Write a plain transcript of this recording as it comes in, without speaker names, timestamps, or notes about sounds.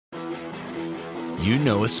You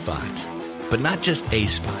know a spot, but not just a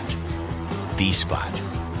spot, the spot.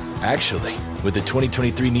 Actually, with the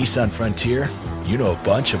 2023 Nissan Frontier, you know a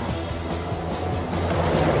bunch of them.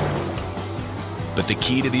 But the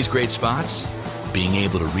key to these great spots? Being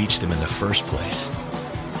able to reach them in the first place.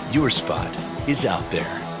 Your spot is out there.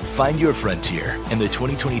 Find your Frontier in the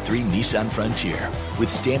 2023 Nissan Frontier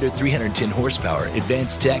with standard 310 horsepower,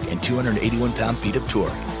 advanced tech, and 281 pound-feet of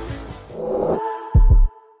torque.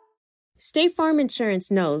 State Farm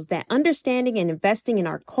Insurance knows that understanding and investing in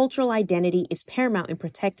our cultural identity is paramount in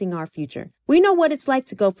protecting our future. We know what it's like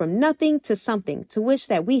to go from nothing to something, to wish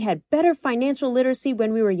that we had better financial literacy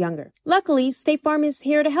when we were younger. Luckily, State Farm is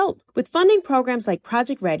here to help with funding programs like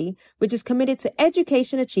Project Ready, which is committed to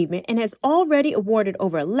education achievement and has already awarded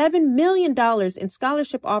over $11 million in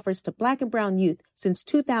scholarship offers to Black and Brown youth since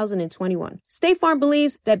 2021. State Farm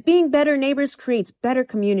believes that being better neighbors creates better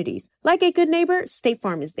communities. Like a good neighbor, State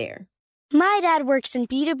Farm is there. My dad works in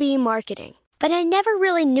B2B marketing, but I never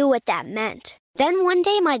really knew what that meant. Then one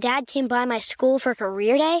day my dad came by my school for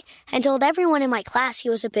career day and told everyone in my class he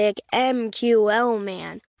was a big MQL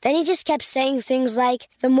man. Then he just kept saying things like,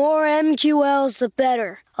 the more MQLs, the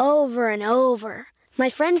better, over and over. My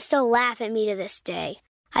friends still laugh at me to this day.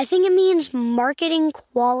 I think it means marketing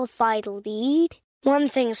qualified lead. One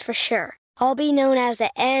thing's for sure, I'll be known as the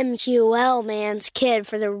MQL man's kid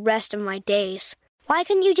for the rest of my days. Why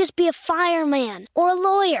couldn't you just be a fireman or a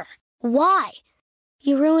lawyer? Why?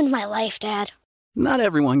 You ruined my life, Dad. Not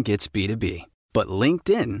everyone gets B2B, but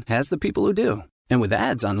LinkedIn has the people who do. And with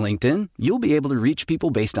ads on LinkedIn, you'll be able to reach people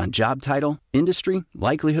based on job title, industry,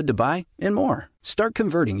 likelihood to buy, and more. Start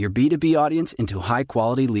converting your B2B audience into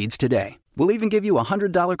high-quality leads today. We'll even give you a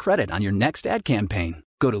 $100 credit on your next ad campaign.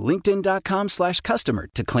 Go to linkedin.com/customer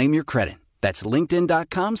to claim your credit. That's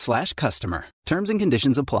linkedin.com/customer. Terms and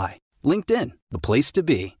conditions apply. LinkedIn, the place to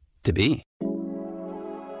be, to be.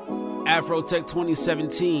 Afrotech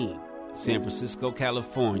 2017, San Francisco,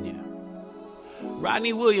 California.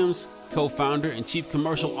 Rodney Williams, co-founder and chief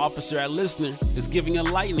commercial officer at Listener, is giving a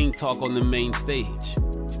lightning talk on the main stage.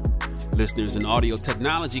 Listener is an audio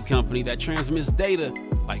technology company that transmits data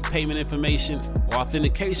like payment information or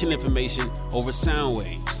authentication information over sound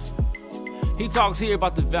waves. He talks here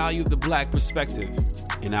about the value of the Black perspective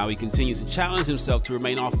and how he continues to challenge himself to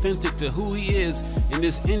remain authentic to who he is in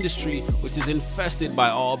this industry which is infested by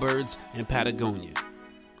Allbirds and Patagonia.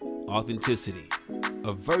 Authenticity,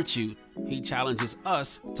 a virtue he challenges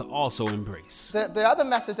us to also embrace. The other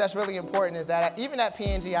message that's really important is that even at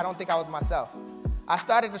P&G, I don't think I was myself. I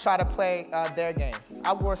started to try to play their game.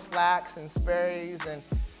 I wore slacks and Sperry's and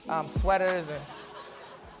sweaters and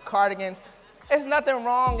cardigans. There's nothing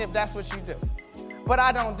wrong if that's what you do. But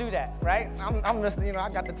I don't do that, right? I'm just, I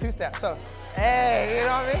got the two-step. So, hey, you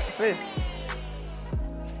know what I mean? See.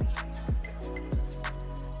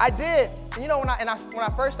 I did. When I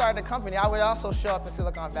first started the company, I would also show up in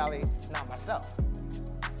Silicon Valley, not myself.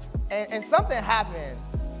 And something happened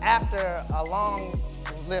after a long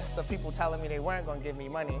list of people telling me they weren't going to give me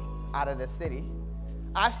money out of the city.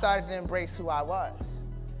 I started to embrace who I was.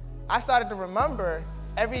 I started to remember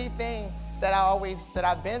everything that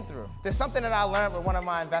I've been through. There's something that I learned with one of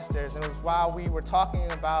my investors, and it was while we were talking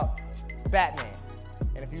about Batman.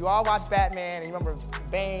 And if you all watch Batman, and you remember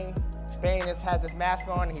Bane has this mask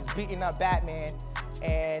on, and he's beating up Batman.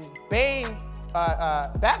 And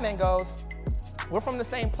Batman goes, we're from the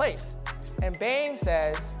same place. And Bane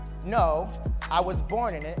says, no, I was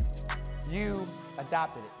born in it, you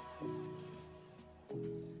adopted it.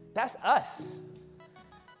 That's us.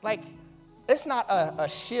 It's not a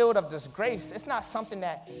shield of disgrace. It's not something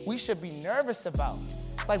that we should be nervous about.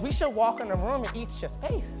 We should walk in the room and eat your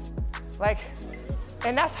face.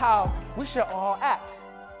 And that's how we should all act.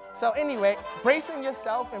 So anyway, embracing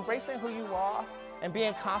yourself, embracing who you are, and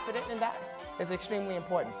being confident in that is extremely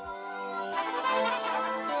important.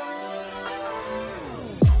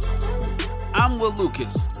 I'm Will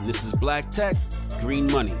Lucas, and this is Black Tech,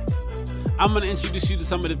 Green Money. I'm going to introduce you to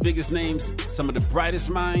some of the biggest names, some of the brightest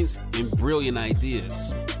minds, and brilliant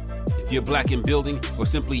ideas. If you're Black in building or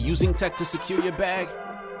simply using tech to secure your bag,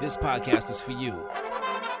 this podcast is for you.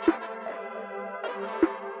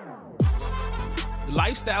 The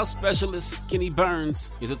lifestyle specialist, Kenny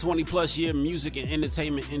Burns, is a 20-plus year music and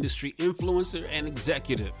entertainment industry influencer and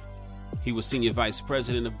executive. He was senior vice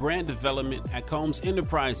president of brand development at Combs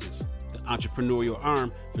Enterprises, the entrepreneurial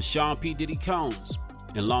arm for Sean P. Diddy Combs,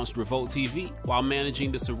 and launched Revolt TV while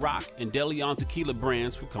managing the Ciroc and De Leon tequila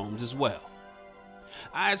brands for Combs as well.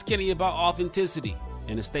 I asked Kenny about authenticity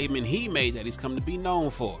and a statement he made that he's come to be known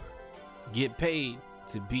for. Get paid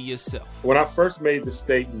to be yourself. When I first made the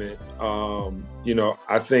statement,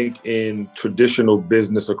 I think in traditional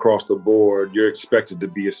business across the board, you're expected to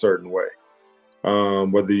be a certain way.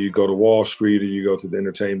 Whether you go to Wall Street or you go to the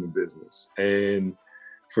entertainment business. And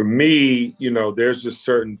for me, there's just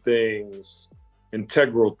certain things,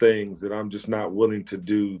 integral things that I'm just not willing to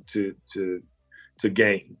do to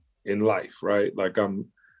gain in life, right? Like I'm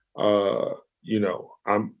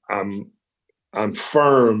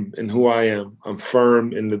firm in who I am. I'm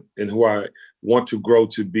firm in who I want to grow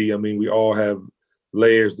to be. I mean, we all have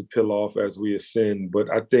layers to peel off as we ascend. But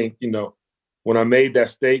I think, when I made that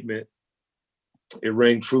statement, it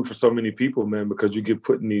rang true for so many people, man, because you get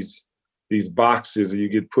put in these boxes, or you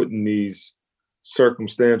get put in these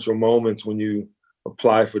circumstantial moments when you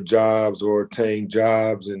apply for jobs or attain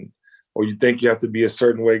jobs, or you think you have to be a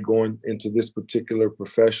certain way going into this particular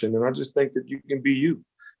profession. And I just think that you can be you.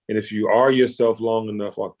 And if you are yourself long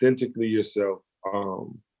enough, authentically yourself,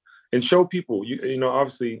 and show people,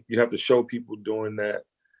 obviously you have to show people during that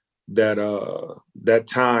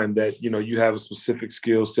time that, you have a specific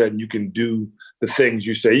skill set and you can do the things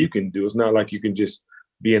you say you can do. It's not like you can just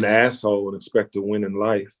be an asshole and expect to win in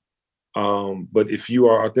life. But if you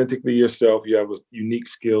are authentically yourself, you have a unique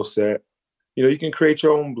skill set, you can create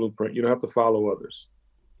your own blueprint. You don't have to follow others.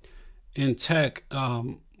 In tech,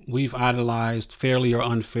 we've idolized, fairly or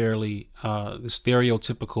unfairly, the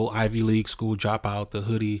stereotypical Ivy League school dropout, the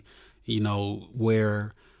hoodie,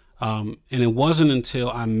 wear. And it wasn't until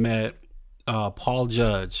I met Paul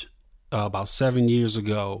Judge about 7 years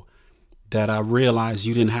ago that I realized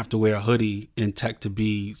you didn't have to wear a hoodie in tech to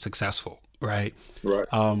be successful, right? Right.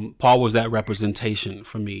 Paul was that representation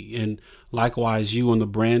for me. And likewise, you on the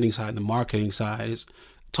branding side and the marketing side.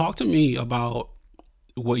 Talk to me about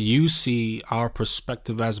what you see our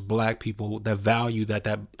perspective as Black people, the value that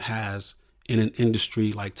has in an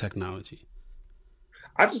industry like technology.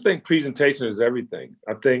 I just think presentation is everything.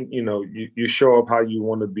 I think, you show up how you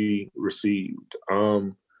want to be received.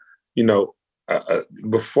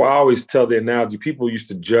 Before, I always tell the analogy, people used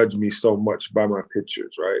to judge me so much by my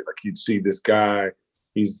pictures, right? Like you'd see this guy,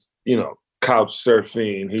 he's, couch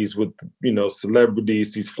surfing, he's with,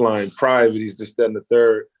 celebrities, he's flying private, he's this, that, and the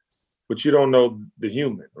third. But you don't know the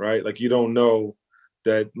human, right? Like you don't know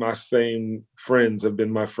that my same friends have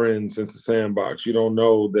been my friends since the Sandbox. You don't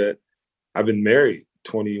know that I've been married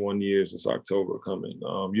 21 years this October coming.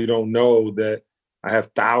 You don't know that I have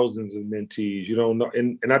thousands of mentees. You don't know.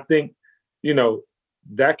 And I think,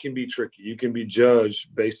 that can be tricky. You can be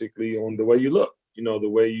judged basically on the way you look, the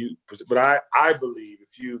way you, but I believe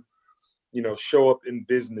if you, show up in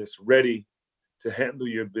business ready to handle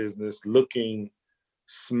your business, looking,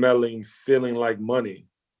 smelling, feeling like money,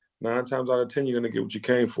 9 times out of 10, you're going to get what you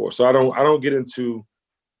came for. So I don't get into,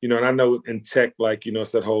 and I know in tech, like,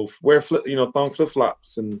 it's that whole wear thong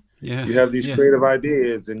flip-flops and you have these creative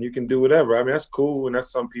ideas and you can do whatever. I mean, that's cool. And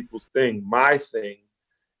that's some people's thing. My thing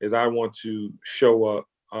is I want to show up,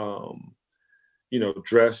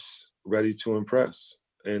 dress ready to impress.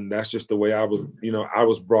 And that's just the way I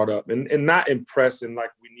was brought up, and not impress and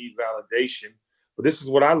like we need validation, but this is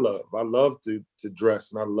what I love. I love to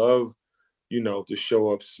dress, and I love, to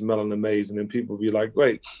show up smelling amazing, and people be like,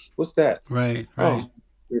 wait, what's that? Right.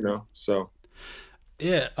 So.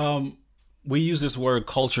 Yeah. We use this word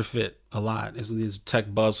culture fit a lot. It's this tech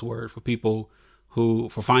buzzword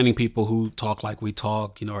for finding people who talk like we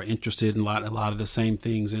talk, are interested in a lot of the same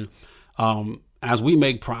things. And, as we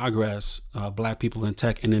make progress, Black people in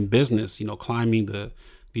tech and in business, climbing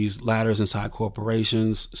these ladders inside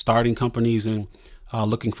corporations, starting companies and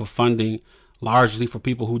looking for funding, largely for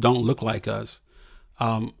people who don't look like us.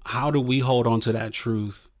 How do we hold on to that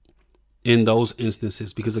truth in those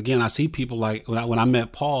instances? Because again, I see people like when I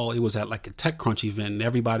met Paul, it was at like a TechCrunch event and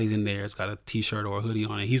everybody's in there. It's got a t-shirt or a hoodie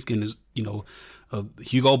on it. He's getting his, a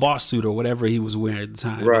Hugo Boss suit or whatever he was wearing at the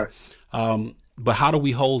time. Right. But how do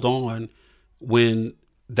we hold on when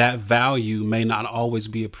that value may not always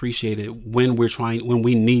be appreciated when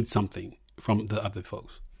we need something from the other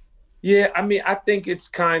folks? Yeah, I mean, I think it's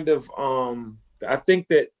kind of, I think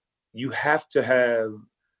that you have to have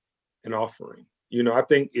an offering. I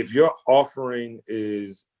think if your offering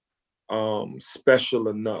is special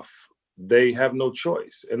enough, they have no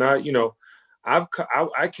choice. And I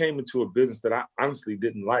came into a business that I honestly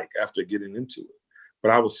didn't like after getting into it. But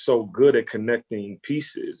I was so good at connecting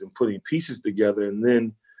pieces and putting pieces together. And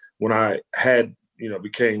then when I had,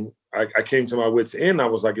 I came to my wit's end, I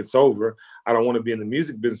was like, it's over. I don't want to be in the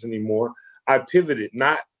music business anymore. I pivoted,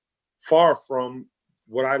 not far from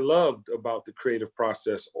what I loved about the creative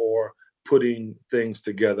process or putting things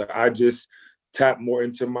together. I just tapped more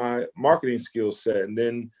into my marketing skill set. And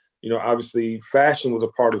then, obviously fashion was a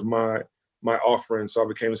part of my offering. So I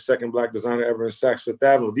became the second Black designer ever in Saks Fifth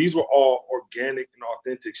Avenue. These were all organic and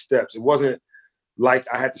authentic steps. It wasn't like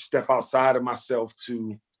I had to step outside of myself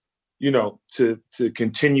to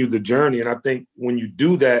continue the journey. And I think when you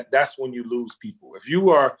do that, that's when you lose people. If you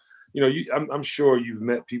are, I'm sure you've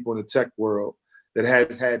met people in the tech world that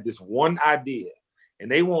have had this one idea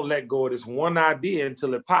and they won't let go of this one idea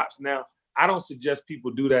until it pops. Now, I don't suggest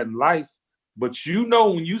people do that in life, but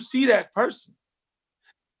when you see that person,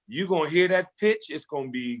 you're going to hear that pitch. It's going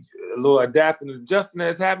to be a little adapting and adjusting that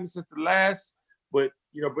has happened since the last, but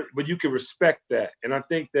you can respect that. And I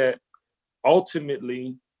think that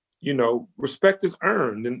ultimately, respect is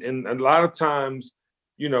earned. And a lot of times,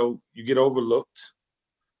 you get overlooked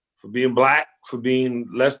for being Black, for being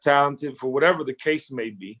less talented, for whatever the case may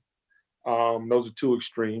be. Those are two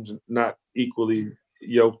extremes, not equally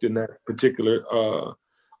yoked in that particular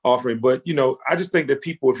offering. But, I just think that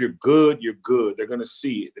people, if you're good, you're good. They're going to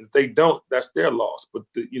see it. And if they don't, that's their loss. But,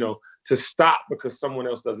 to stop because someone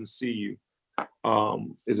else doesn't see you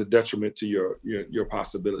is a detriment to your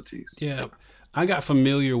possibilities. Yeah. I got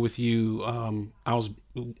familiar with you. I was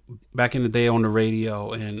back in the day on the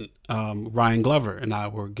radio, and Ryan Glover and I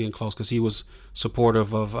were getting close because he was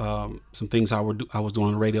supportive of some things I was doing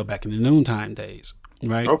on the radio back in the noontime days.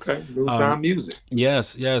 Right. Okay. Noontime music.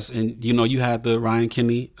 Yes. And, you had the Ryan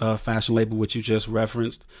Kinney fashion label, which you just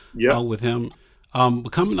referenced with him.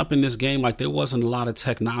 But coming up in this game, like there wasn't a lot of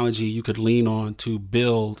technology you could lean on to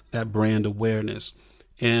build that brand awareness.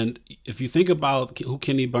 And if you think about who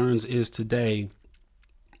Kenny Burns is today,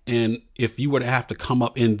 and if you were to have to come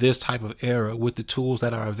up in this type of era with the tools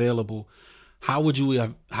that are available, how would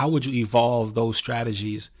you evolve those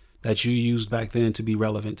strategies that you used back then to be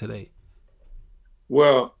relevant today?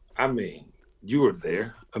 Well, I mean, you were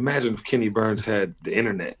there. Imagine if Kenny Burns had the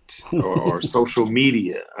internet or social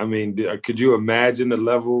media. I mean, could you imagine the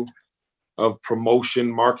level of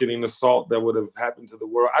promotion, marketing assault that would have happened to the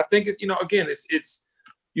world? I think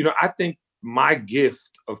I think my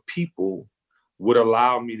gift of people would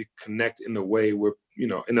allow me to connect in a way where,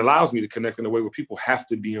 and allows me to connect in a way where people have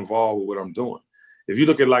to be involved with what I'm doing. If you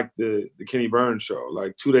look at like the Kenny Burns show,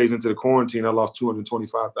 like 2 days into the quarantine, I lost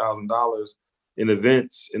 $225,000 in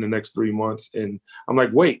events in the next 3 months. And I'm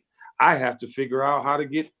like, wait, I have to figure out how to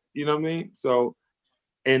get, you know what I mean? So,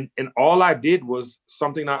 and all I did was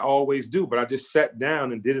something I always do, but I just sat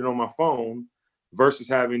down and did it on my phone versus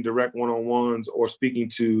having direct one-on-ones or speaking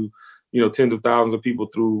to, tens of thousands of people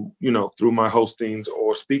through my hostings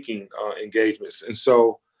or speaking engagements. And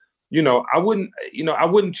so, I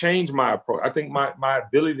wouldn't change my approach. I think my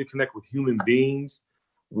ability to connect with human beings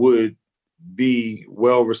would be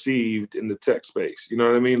well received in the tech space. You know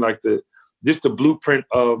what I mean? Like the blueprint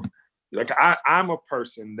of, like, I'm a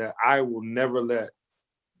person that I will never let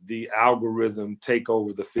the algorithm take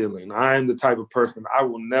over the feeling. I'm the type of person I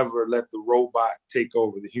will never let the robot take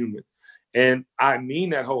over the human. And I mean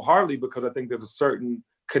that wholeheartedly because I think there's a certain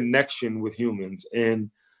connection with humans. And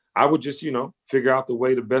I would just, figure out the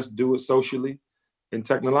way to best do it socially and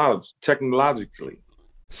technologically.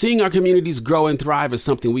 Seeing our communities grow and thrive is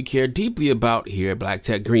something we care deeply about here at Black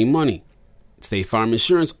Tech Green Money. State Farm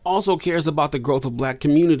Insurance also cares about the growth of Black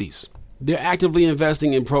communities. They're actively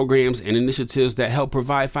investing in programs and initiatives that help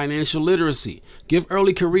provide financial literacy, give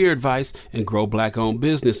early career advice, and grow Black-owned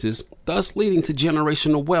businesses, thus leading to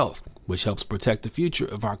generational wealth, which helps protect the future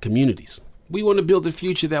of our communities. We want to build a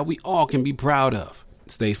future that we all can be proud of.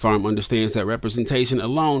 State Farm understands that representation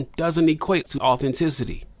alone doesn't equate to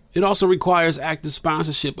authenticity. It also requires active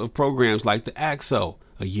sponsorship of programs like the AXO,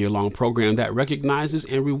 a year-long program that recognizes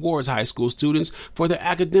and rewards high school students for their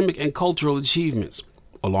academic and cultural achievements,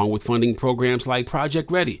 along with funding programs like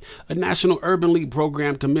Project Ready, a national urban league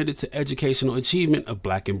program committed to educational achievement of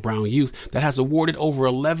Black and brown youth that has awarded over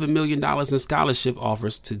 $11 million in scholarship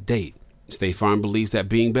offers to date. State Farm believes that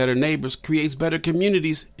being better neighbors creates better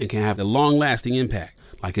communities and can have a long-lasting impact.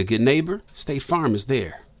 Like a good neighbor, State Farm is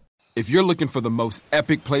there. If you're looking for the most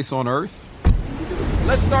epic place on earth,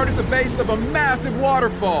 let's start at the base of a massive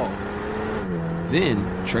waterfall. Then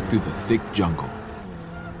trek through the thick jungle.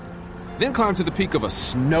 Then climb to the peak of a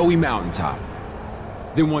snowy mountaintop.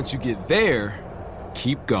 Then once you get there,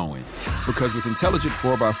 keep going. Because with intelligent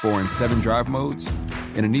 4x4 and 7 drive modes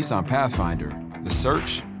and a Nissan Pathfinder, the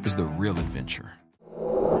search is the real adventure.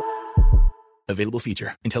 Available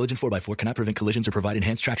feature. Intelligent 4x4 cannot prevent collisions or provide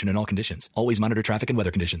enhanced traction in all conditions. Always monitor traffic and weather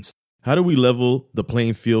conditions. How do we level the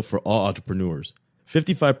playing field for all entrepreneurs?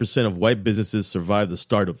 55% of white businesses survive the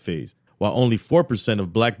startup phase, while only 4%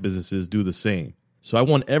 of Black businesses do the same. So I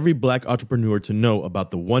want every Black entrepreneur to know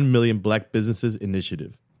about the 1 Million Black Businesses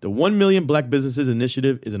Initiative. The 1 Million Black Businesses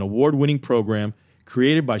Initiative is an award-winning program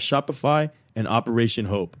created by Shopify and Operation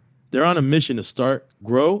Hope. They're on a mission to start,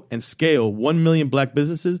 grow, and scale 1 million black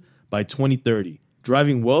businesses by 2030,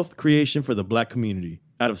 driving wealth creation for the black community.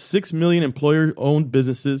 Out of 6 million employer-owned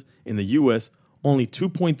businesses in the U.S., only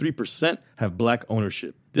 2.3% have black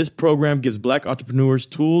ownership. This program gives black entrepreneurs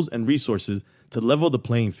tools and resources to level the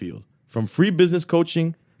playing field, from free business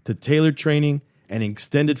coaching to tailored training and an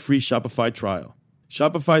extended free Shopify trial.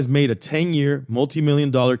 Shopify's made a 10-year,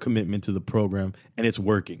 multi-million-dollar commitment to the program, and it's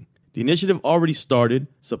working. The initiative already started,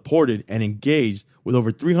 supported, and engaged with over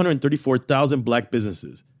 334,000 black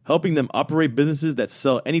businesses, helping them operate businesses that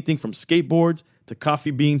sell anything from skateboards to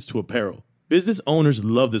coffee beans to apparel. Business owners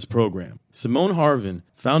love this program. Simone Harvin,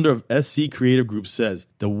 founder of SC Creative Group, says,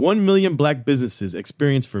 "The 1 million black businesses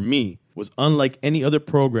experience for me was unlike any other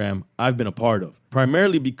program I've been a part of,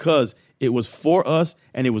 primarily because it was for us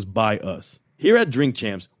and it was by us." Here at Drink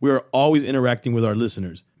Champs, we are always interacting with our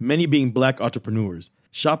listeners, many being black entrepreneurs.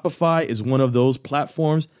 Shopify is one of those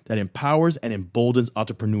platforms that empowers and emboldens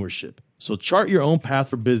entrepreneurship. So chart your own path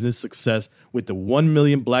for business success with the 1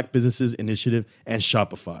 Million Black Businesses Initiative and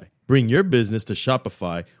Shopify. Bring your business to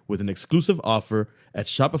Shopify with an exclusive offer at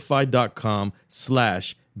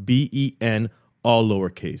shopify.com/BEN, all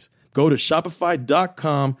lowercase. Go to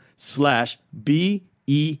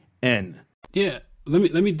shopify.com/BEN. Yeah,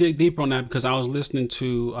 let me dig deeper on that, because I was listening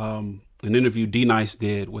to an interview D-Nice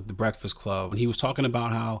did with the Breakfast Club, and he was talking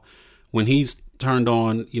about how when he's turned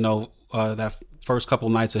on, that first couple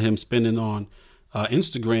nights of him spending on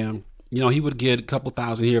Instagram, he would get a couple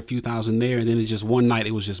thousand here, a few thousand there, and then it just one night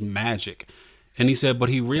it was just magic. And he said, but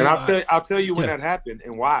he realized. And I'll tell you when that happened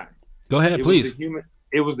and why. Go ahead, please.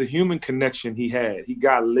 It was the human connection he had. He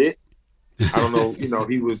got lit. I don't know,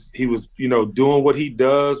 he was doing what he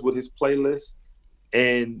does with his playlist,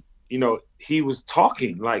 and he was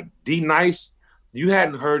talking like D-Nice. You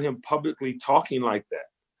hadn't heard him publicly talking like that.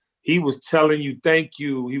 He was telling you thank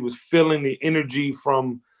you. He was feeling the energy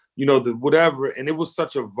from, the whatever. And it was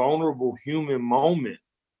such a vulnerable human moment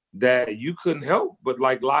that you couldn't help but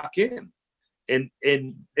like lock in. And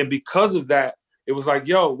because of that, it was like,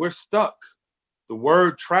 yo, we're stuck. The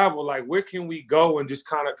word travel, like, where can we go? And just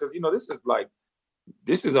kind of, because,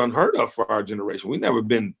 this is unheard of for our generation. We've never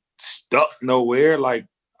been stuck nowhere. Like,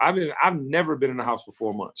 I've never been in the house for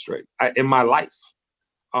 4 months straight in my life.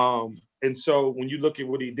 And so when you look at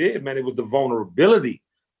what he did, man, it was the vulnerability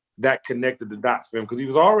that connected the dots for him, because he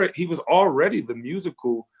was already the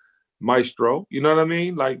musical maestro. You know what I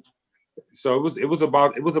mean? Like, so it was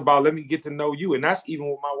about let me get to know you. And that's even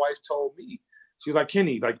what my wife told me. She was like,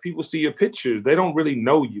 Kenny, like, people see your pictures, they don't really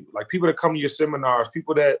know you. Like, people that come to your seminars,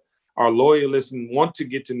 people that are loyalists and want to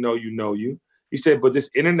get to know you. He said, but this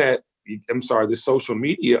this social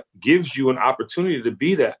media gives you an opportunity to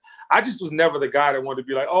be that. I just was never the guy that wanted to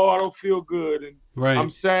be like, oh, I don't feel good and right. I'm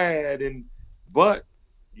sad. But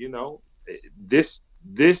this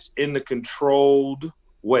in the controlled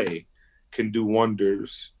way can do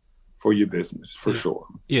wonders for your business, for sure.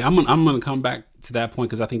 Yeah, I'm gonna come back to that point,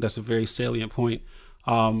 because I think that's a very salient point.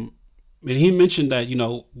 And he mentioned that,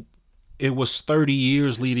 it was 30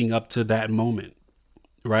 years leading up to that moment,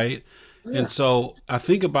 right? Yeah. And so I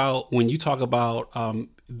think about when you talk about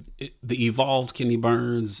the evolved Kenny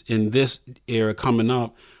Burns in this era coming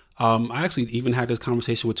up. I actually even had this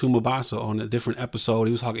conversation with Tuma Basa on a different episode.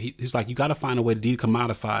 He was talking. He's like, you got to find a way to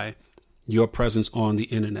decommodify your presence on the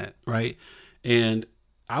internet, right? And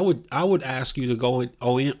I would ask you to go in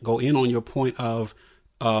on your point of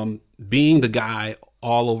being the guy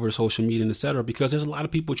all over social media and et cetera, because there's a lot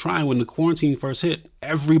of people trying. When the quarantine first hit,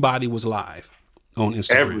 everybody was live on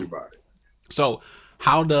Instagram. Everybody. So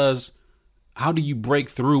how do you break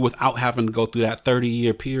through without having to go through that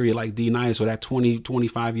 30-year period like D-Nice, or that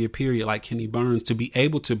 25-year period like Kenny Burns, to be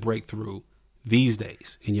able to break through these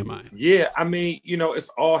days in your mind? Yeah, I mean, it's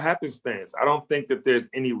all happenstance. I don't think that there's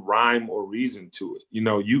any rhyme or reason to it.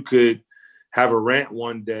 You could have a rant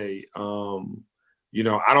one day. I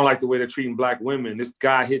don't like the way they're treating black women. This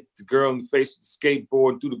guy hit the girl in the face with a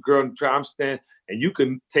skateboard, threw the girl in the trap. I'm standing, and you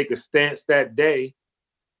can take a stance that day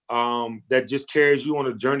that just carries you on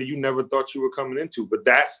a journey you never thought you were coming into. But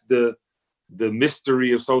that's the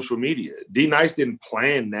mystery of social media. D-Nice didn't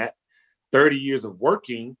plan that. 30 years of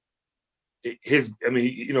working.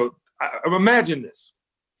 Imagine this.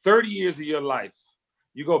 30 years of your life,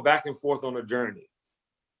 you go back and forth on a journey.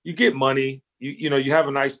 You get money, you have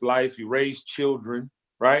a nice life, you raise children,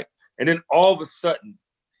 right? And then all of a sudden,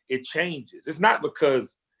 it changes. It's not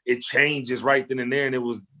because it changes right then and there, and it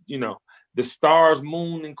was, the stars,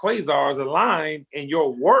 moon, and quasars aligned, and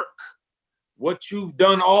your work what you've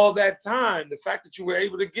done all that time, the fact that you were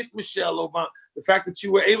able to get Michelle Obama, the fact that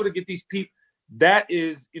you were able to get these people, that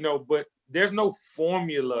is, but there's no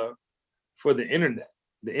formula for the internet.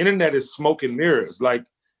 The internet is smoke and mirrors. Like,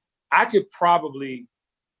 I could probably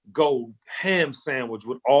go ham sandwich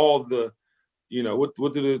with all the,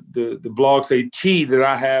 what do the blog say, tea that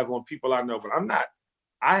I have on people I know, but I'm not.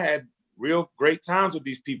 I had real great times with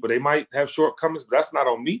these people. They might have shortcomings, but that's not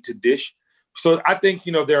on me to dish. So I think,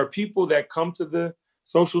 there are people that come to the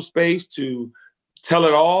social space to tell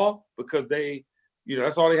it all because they,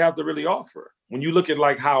 that's all they have to really offer. When you look at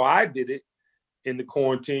like how I did it in the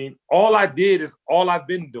quarantine, all I did is all I've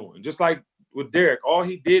been doing. Just like with Derek, all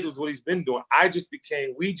he did was what he's been doing.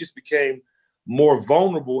 We just became more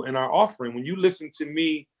vulnerable in our offering. When you listen to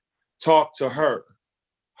me talk to her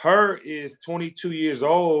is 22 years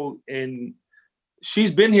old and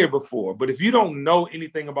she's been here before. But if you don't know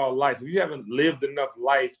anything about life, if you haven't lived enough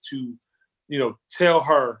life to, tell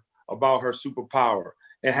her about her superpower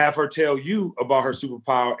and have her tell you about her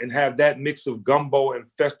superpower and have that mix of gumbo and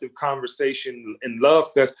festive conversation and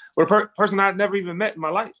love fest with a person I'd never even met in my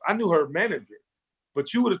life. I knew her manager,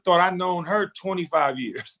 but you would have thought I'd known her 25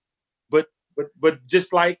 years. But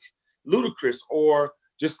just like Ludacris or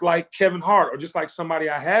just like Kevin Hart or just like somebody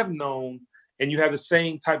I have known, and you have the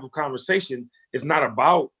same type of conversation, it's not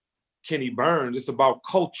about Kenny Burns. It's about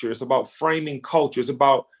culture. It's about framing culture. It's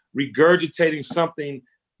about regurgitating something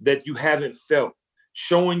that you haven't felt,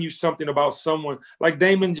 showing you something about someone like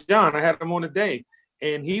Damon John. I had him on today,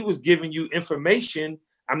 and he was giving you information.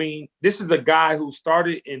 I mean, this is a guy who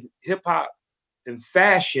started in hip hop and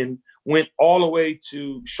fashion, went all the way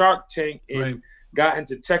to Shark Tank and got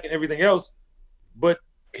into tech and everything else. But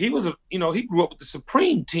he was he grew up with the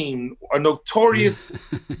Supreme Team, a notorious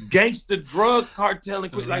gangster drug cartel.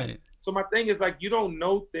 And like, so my thing is like, you don't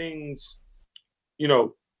know things,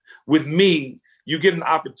 with me, you get an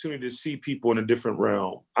opportunity to see people in a different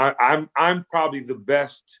realm. I'm probably the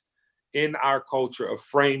best in our culture of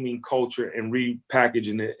framing culture and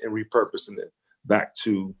repackaging it and repurposing it back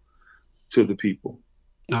to the people.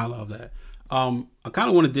 I love that. I kind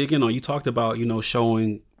of want to dig in on, you talked about,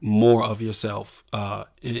 showing more of yourself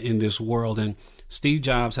in this world. And Steve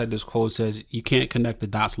Jobs had this quote, says, you can't connect the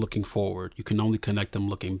dots looking forward. You can only connect them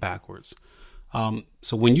looking backwards.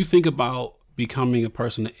 So when you think about becoming a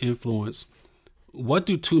person of influence, what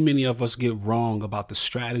do too many of us get wrong about the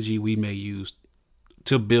strategy we may use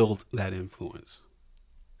to build that influence?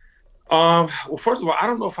 Well, first of all, I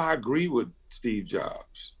don't know if I agree with Steve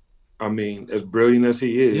Jobs. I mean, as brilliant as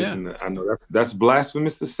he is, and I know that's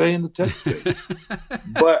blasphemous to say in the tech space.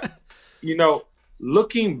 But,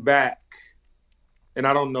 looking back, and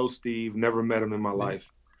I don't know Steve, never met him in my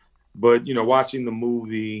life, but, watching the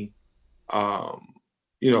movie,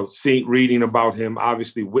 reading about him,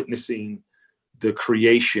 obviously witnessing the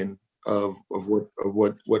creation of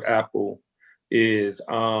what Apple is,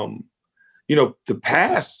 the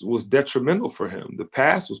past was detrimental for him. The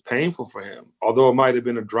past was painful for him, although it might have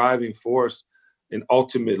been a driving force in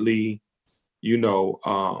ultimately,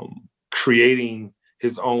 creating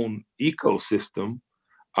his own ecosystem.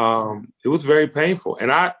 It was very painful.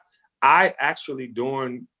 And I actually,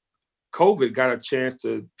 during COVID, got a chance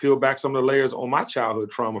to peel back some of the layers on my childhood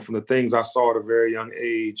trauma from the things I saw at a very young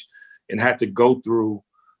age and had to go through.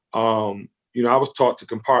 I was taught to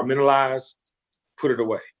compartmentalize, put it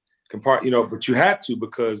away. But you had to,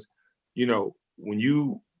 because, when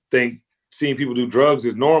you think seeing people do drugs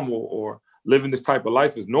is normal or living this type of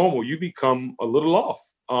life is normal, you become a little off.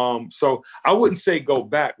 So I wouldn't say go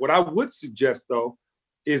back. What I would suggest, though,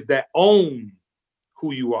 is that own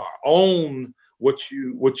who you are, own what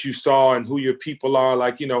you saw and who your people are.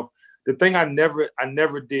 Like, the thing I never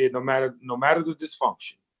did, no matter the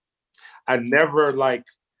dysfunction, I never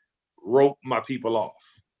wrote my people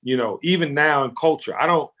off. Even now in culture,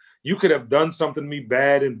 you could have done something to me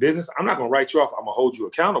bad in business. I'm not going to write you off. I'm going to hold you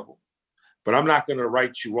accountable, but I'm not going to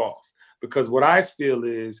write you off, because what I feel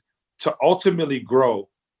is to ultimately grow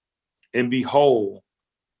and be whole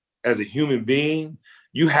as a human being,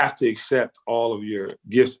 you have to accept all of your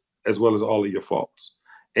gifts as well as all of your faults.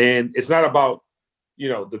 And it's not about,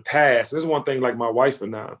 the past. There's one thing, like my wife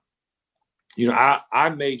and I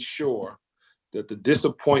made sure that the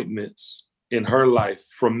disappointments in her life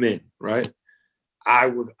from men, right? I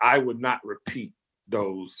would not repeat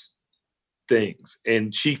those things.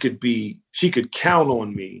 And she could count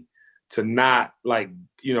on me to not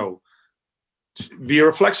be a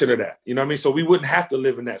reflection of that. You know what I mean? So we wouldn't have to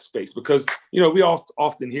live in that space, because, we all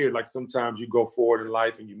often hear, sometimes you go forward in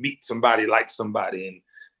life and you meet somebody and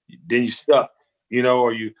then you're stuck,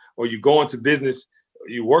 or you go into business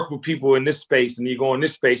you work with people in this space and you go in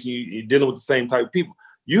this space and you're dealing with the same type of people.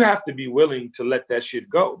 You have to be willing to let that shit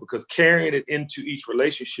go, because carrying it into each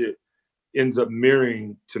relationship ends up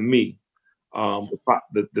mirroring, to me,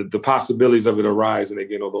 the possibilities of it arise, and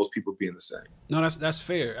again, those people being the same. No, that's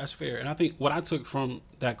fair. That's fair. And I think what I took from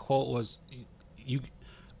that quote was,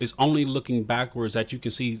 it's only looking backwards that you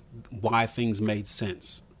can see why things made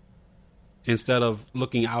sense, instead of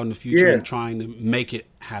looking out in the future and trying to make it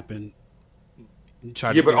happen.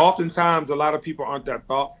 But oftentimes a lot of people aren't that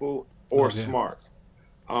thoughtful or smart.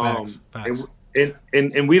 Facts.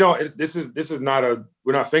 And we don't. This is not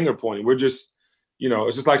we're not finger pointing. We're just,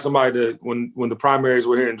 it's just like somebody when the primaries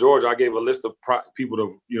were here in Georgia, I gave a list of people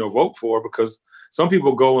to vote for, because some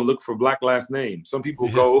people go and look for Black last names. Some people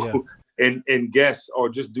go and guess or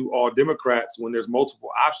just do all Democrats when there's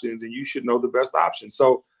multiple options, and you should know the best option.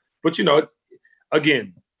 So, but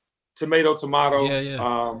again, tomato.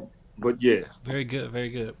 But yeah. Very good. Very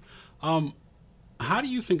good. How do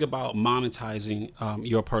you think about monetizing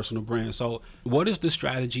your personal brand? So what is the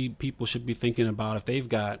strategy people should be thinking about if they've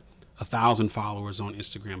got 1,000 followers on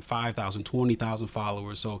Instagram, 5,000, 20,000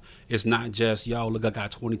 followers? So it's not just, look, I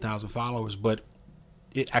got 20,000 followers, but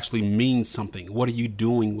it actually means something. What are you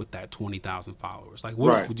doing with that 20,000 followers? Like,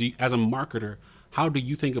 what do you, as a marketer, how do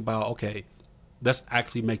you think about, okay, let's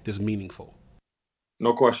actually make this meaningful?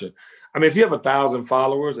 No question. I mean, if you have 1,000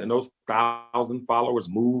 followers and those 1,000 followers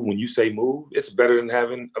move when you say move, it's better than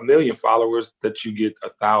having 1 million followers that you get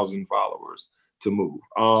 1,000 followers to move.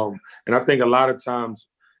 And I think a lot of times,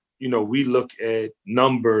 we look at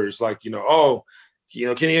numbers like,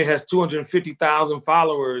 Kenny has 250,000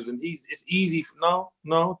 followers and it's easy.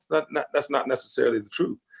 No, that's not necessarily the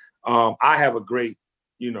truth. I have a great,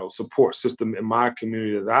 support system in my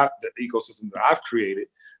community, the ecosystem that I've created.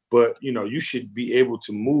 But, you should be able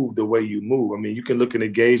to move the way you move. I mean, you can look at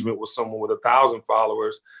engagement with someone with 1,000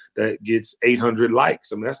 followers that gets 800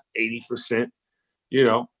 likes. I mean, that's 80%,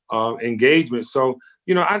 engagement. So,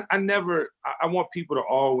 I want people to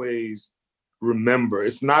always remember,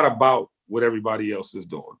 it's not about what everybody else is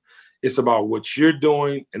doing. It's about what you're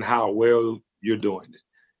doing and how well you're doing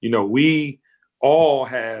it. We all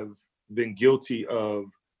have been guilty of,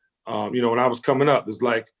 when I was coming up, it's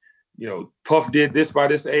like, Puff did this by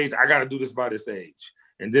this age, I got to do this by this age.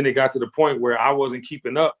 And then it got to the point where I wasn't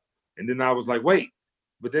keeping up. And then I was like, wait,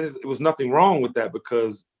 but then it was nothing wrong with that,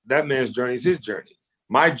 because that man's journey is his journey.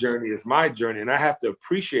 My journey is my journey. And I have to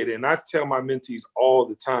appreciate it. And I tell my mentees all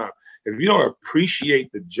the time, if you don't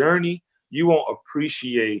appreciate the journey, you won't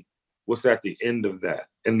appreciate what's at the end of that.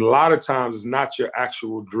 And a lot of times it's not your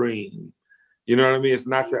actual dream. You know what I mean? It's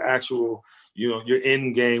not your actual, your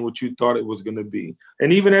end game, what you thought it was going to be.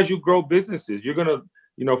 And even as you grow businesses, you're going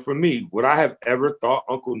to, for me, would I have ever thought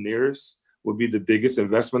Uncle Nearest would be the biggest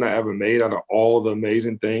investment I ever made out of all the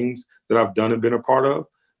amazing things that I've done and been a part of?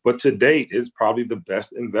 But to date, it's probably the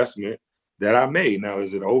best investment that I made. Now,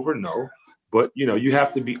 is it over? No. But, you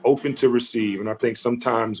have to be open to receive. And I think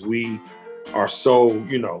sometimes we are so,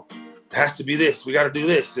 it has to be this. We got to do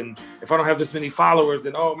this. And if I don't have this many followers,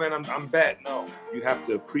 then, oh, man, I'm bad. No, you have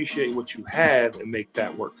to appreciate what you have and make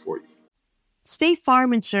that work for you. State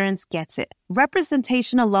Farm Insurance gets it.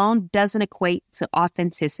 Representation alone doesn't equate to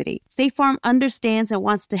authenticity. State Farm understands and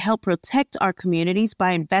wants to help protect our communities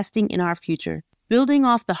by investing in our future, building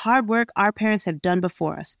off the hard work our parents have done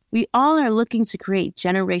before us. We all are looking to create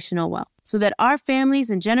generational wealth so that our families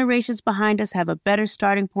and generations behind us have a better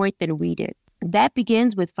starting point than we did. That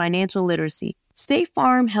begins with financial literacy. State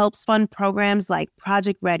Farm helps fund programs like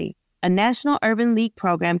Project Ready, a National Urban League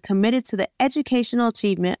program committed to the educational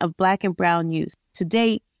achievement of Black and Brown youth. To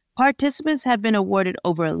date, participants have been awarded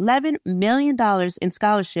over $11 million in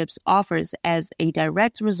scholarships offers as a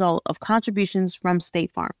direct result of contributions from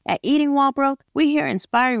State Farm. At Eating While Broke, we hear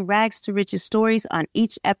inspiring rags to riches stories on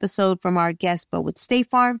each episode from our guests, but with State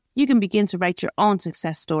Farm, you can begin to write your own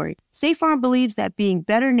success story. State Farm believes that being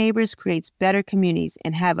better neighbors creates better communities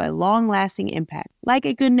and have a long-lasting impact. Like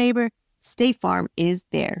a good neighbor, State Farm is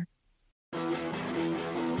there.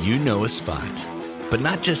 You know a spot, but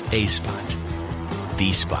not just a spot.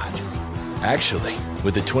 The spot. Actually,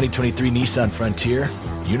 with the 2023 Nissan Frontier,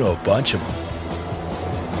 you know a bunch of them.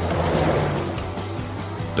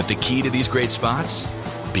 But the key to these great spots?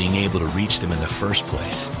 Being able to reach them in the first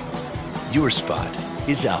place. Your spot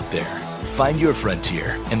is out there. Find your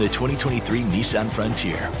Frontier in the 2023 Nissan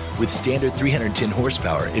Frontier with standard 310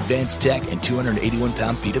 horsepower, advanced tech, and 281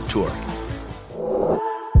 pound-feet of torque.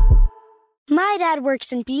 My dad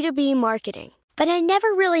works in B2B marketing, but I never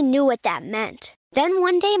really knew what that meant. Then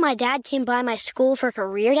one day, my dad came by my school for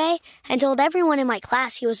career day and told everyone in my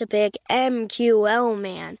class he was a big MQL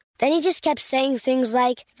man. Then he just kept saying things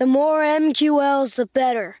like, the more MQLs, the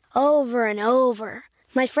better, over and over.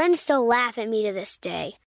 My friends still laugh at me to this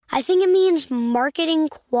day. I think it means Marketing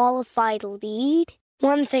Qualified Lead.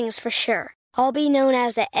 One thing's for sure. I'll be known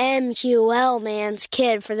as the MQL man's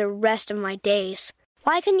kid for the rest of my days.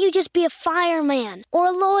 Why couldn't you just be a fireman or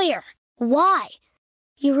a lawyer? Why?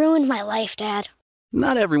 You ruined my life, Dad.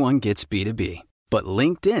 Not everyone gets B2B, but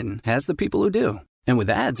LinkedIn has the people who do. And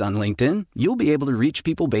with ads on LinkedIn, you'll be able to reach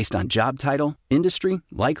people based on job title, industry,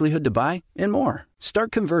 likelihood to buy, and more.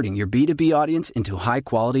 Start converting your B2B audience into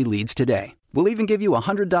high-quality leads today. We'll even give you a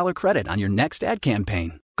 $100 credit on your next ad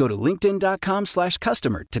campaign. Go to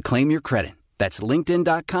linkedin.com/customer to claim your credit. That's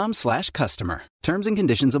linkedin.com/customer. Terms and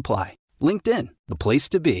conditions apply. LinkedIn, the place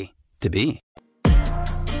to be, to be.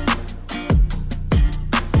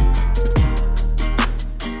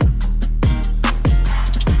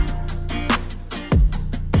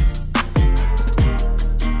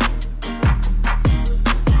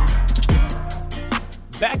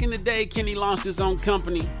 Back in the day, Kenny launched his own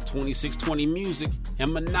company, 2620 Music,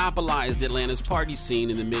 and monopolized Atlanta's party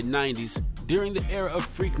scene in the mid-90s during the era of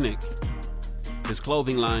Freaknik. His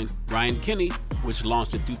clothing line, Ryan Kenny, which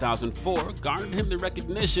launched in 2004, garnered him the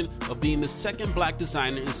recognition of being the second black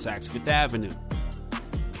designer in Saks Fifth Avenue.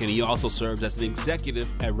 Kenny also serves as an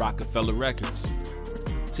executive at Rockefeller Records.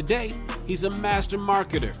 Today, he's a master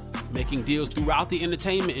marketer, making deals throughout the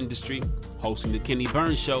entertainment industry, hosting the Kenny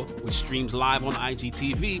Burns Show, which streams live on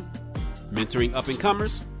IGTV, mentoring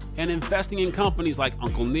up-and-comers, and investing in companies like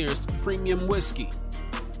Uncle Nearest Premium Whiskey.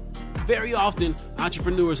 Very often,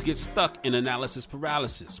 entrepreneurs get stuck in analysis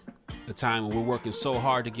paralysis, a time when we're working so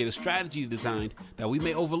hard to get a strategy designed that we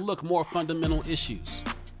may overlook more fundamental issues.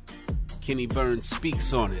 Kenny Burns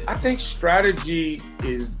speaks on it. I think strategy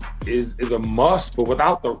is a must, but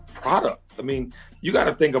without the product. I mean, you got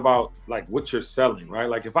to think about like what you're selling, right?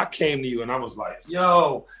 Like if I came to you and I was like,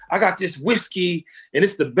 yo, I got this whiskey and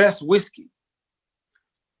it's the best whiskey.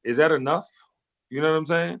 Is that enough? You know what I'm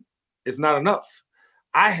saying? It's not enough.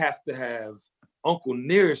 I have to have Uncle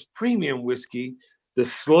Nearest Premium Whiskey, the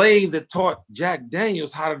slave that taught Jack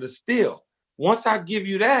Daniels how to distill. Once I give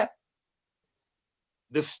you that,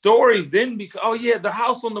 the story then becomes, oh yeah, the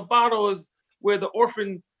house on the bottle is where the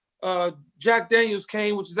orphan Jack Daniels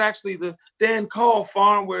came, which is actually the Dan Call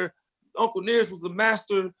farm where Uncle Nearest was the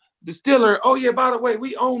master distiller. Oh yeah, by the way,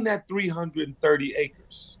 we own that 330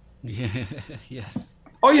 acres. Yeah, yes.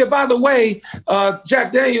 Oh yeah, by the way,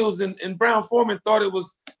 Jack Daniels and Brown Forman thought it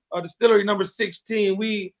was distillery number 16.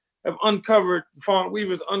 We have uncovered, Farm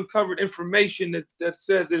Weaver's uncovered information that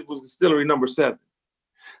says it was distillery number 7.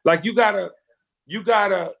 Like you gotta,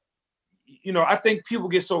 you know, I think people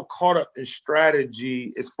get so caught up in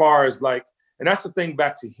strategy as far as like, and that's the thing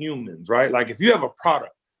back to humans, right? Like if you have a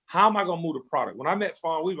product, how am I gonna move the product? When I met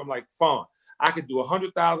Fawn Weaver, I'm like, Fawn, I could do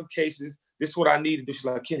 100,000 cases. This is what I need to do. She's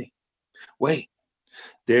like, Kenny, wait,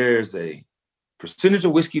 there's a percentage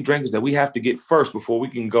of whiskey drinkers that we have to get first before we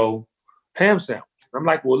can go ham sandwich. I'm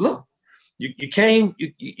like, well, look, you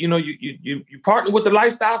partner with the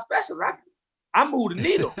lifestyle specialist. I move the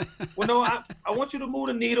needle. Well, no, I want you to move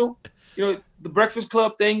the needle. You know, the Breakfast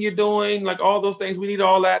Club thing you're doing, like all those things, we need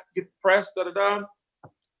all that to get the press, da-da-da.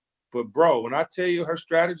 But bro, when I tell you her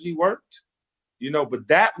strategy worked, you know, but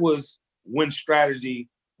that was when strategy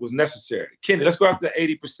was necessary. Kenny, let's go after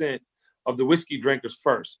the 80% of the whiskey drinkers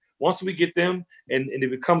first. Once we get them and it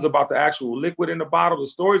becomes about the actual liquid in the bottle, the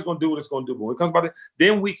story's going to do what it's going to do. But when it comes about it,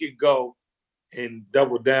 then we could go and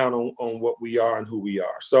double down on what we are and who we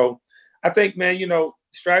are. So I think, man, you know,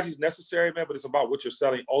 strategy is necessary, man, but it's about what you're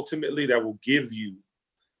selling ultimately that will give you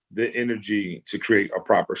the energy to create a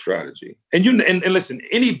proper strategy. And listen,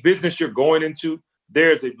 any business you're going into,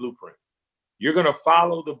 there's a blueprint. You're going to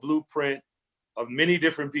follow the blueprint of many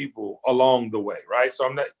different people along the way, right? So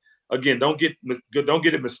I'm not, again, don't get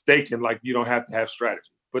it mistaken like you don't have to have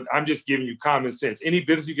strategy. But I'm just giving you common sense. Any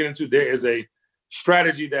business you get into, there is a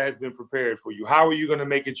strategy that has been prepared for you. How are you going to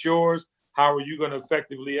make it yours? How are you going to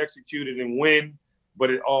effectively execute it and win?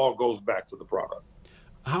 But it all goes back to the product.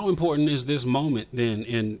 How important is this moment then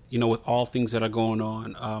in, you know, with all things that are going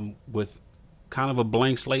on, with kind of a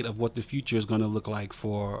blank slate of what the future is going to look like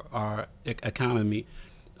for our economy?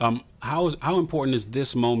 How important is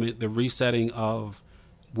this moment, the resetting of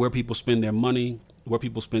where people spend their money, where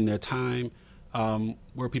people spend their time,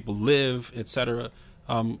 where people live, et cetera,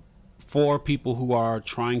 for people who are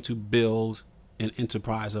trying to build an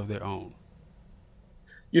enterprise of their own?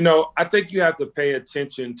 You know, I think you have to pay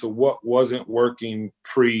attention to what wasn't working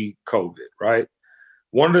pre-COVID, right?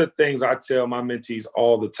 One of the things I tell my mentees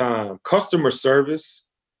all the time, customer service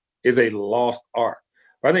is a lost art.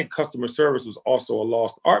 But I think customer service was also a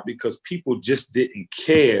lost art because people just didn't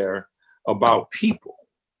care about people.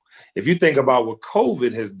 If you think about what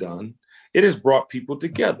COVID has done, it has brought people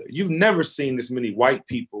together. You've never seen this many white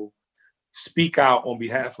people speak out on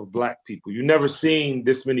behalf of Black people. You've never seen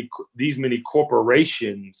these many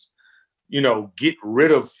corporations, get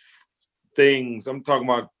rid of things. I'm talking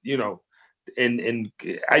about, and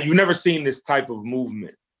you've never seen this type of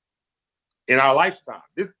movement in our lifetime.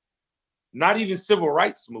 This, not even civil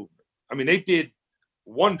rights movement. I mean, they did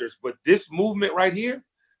wonders, but this movement right here,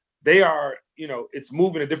 they are, it's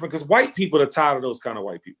moving a different, because white people are tired of those kind of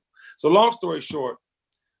white people. So long story short,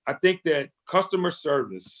 I think that customer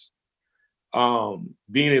service,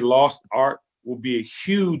 being a lost art, will be a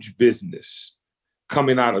huge business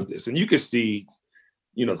coming out of this. And you can see,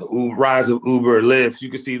 the rise of Uber, Lyft. You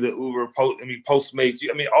can see the Uber, Postmates.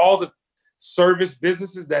 All the service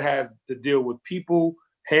businesses that have to deal with people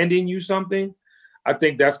handing you something. I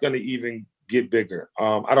think that's going to even get bigger.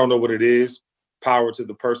 I don't know what it is. Power to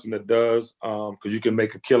the person that does, because you can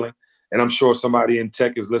make a killing. And I'm sure somebody in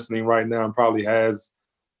tech is listening right now and probably has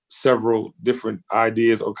several different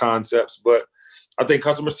ideas or concepts. But I think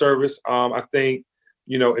customer service, I think,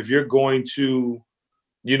 if you're going to,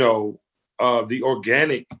 the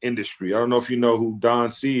organic industry, I don't know if you know who Don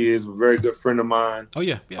C is, a very good friend of mine. Oh,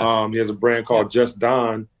 yeah. He has a brand called Just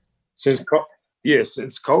Don. Since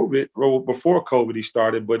COVID, well, before COVID he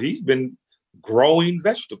started, but he's been growing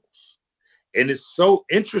vegetables. And it's so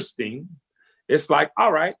interesting. It's like,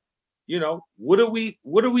 all right, what are we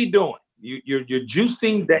doing? You're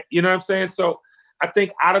juicing that, you know what I'm saying? So I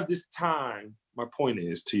think out of this time, my point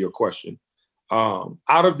is, to your question, out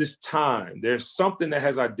of this time, there's something that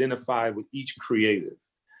has identified with each creative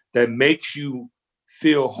that makes you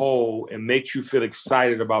feel whole and makes you feel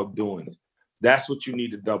excited about doing it. That's what you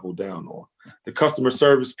need to double down on. The customer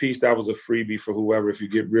service piece, that was a freebie for whoever. If you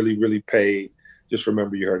get really, really paid, just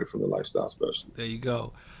remember you heard it from the Lifestyle Specialist. There you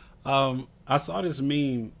go. I saw this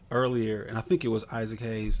meme earlier, and I think it was Isaac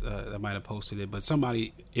Hayes that might have posted it, but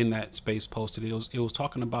somebody in that space posted it. It was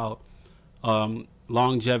talking about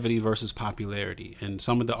longevity versus popularity, and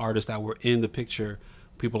some of the artists that were in the picture,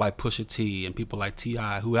 people like Pusha T and people like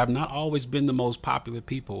T.I., who have not always been the most popular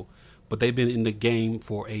people, but they've been in the game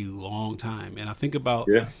for a long time. And I think about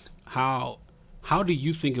how do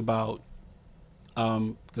you think about,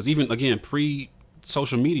 because even, again,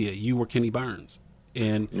 pre-social media, you were Kenny Burns.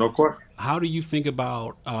 And no question. How do you think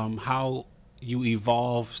about how you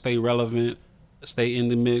evolve, stay relevant, stay in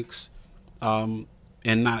the mix, and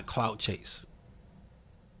not clout chase?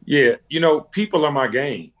 Yeah, people are my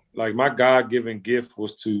game. Like, my God-given gift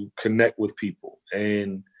was to connect with people.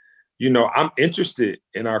 And, I'm interested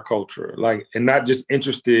in our culture, and not just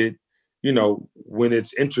interested, when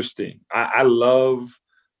it's interesting. I love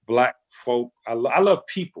Black folk. I love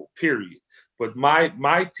people, period. But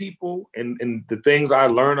my people and the things I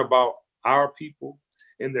learn about our people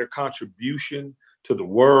and their contribution to the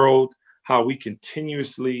world, how we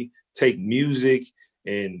continuously take music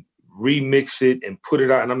and remix it and put it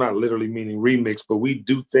out. And I'm not literally meaning remix, but we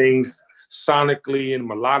do things sonically and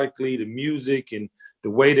melodically, the music and the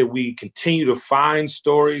way that we continue to find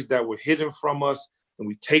stories that were hidden from us. And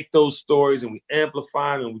we take those stories and we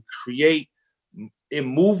amplify them and we create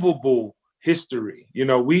immovable history.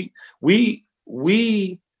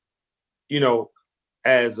 We,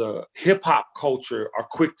 as a hip hop culture, are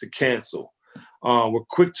quick to cancel. We're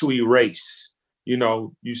quick to erase.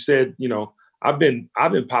 You said, I've been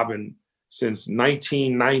popping since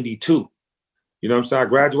 1992. You know what I'm saying? I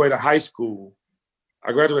graduated high school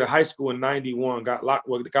in 91, got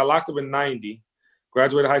locked up in 90,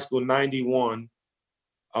 graduated high school in 91,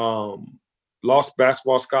 lost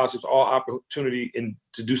basketball scholarships, all opportunity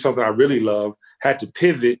to do something I really love, had to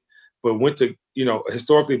pivot, but went to, a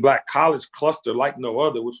historically Black college cluster like no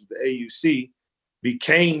other, which was the AUC,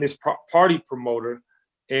 became this party promoter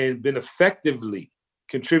and been effectively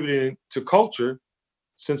contributing to culture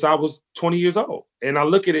since I was 20 years old. And I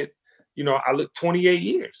look at it, I look 28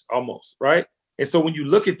 years almost, right? And so when you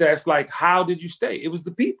look at that, it's like, how did you stay? It was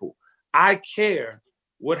the people. I care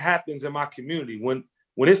what happens in my community. When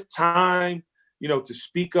it's time, to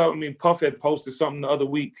speak up. I mean, Puff had posted something the other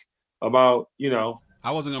week about, I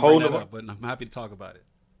wasn't going to bring that up, but I'm happy to talk about it.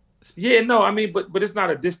 Yeah, no, I mean, but it's not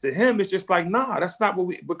a diss to him. It's just like, nah, that's not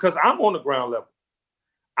what because I'm on the ground level.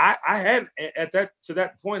 I had to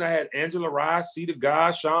that point, I had Angela Rye, C the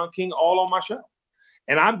God, Sean King, all on my show.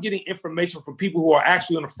 And I'm getting information from people who are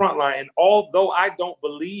actually on the front line. And although I don't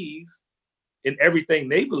believe in everything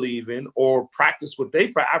they believe in or practice what they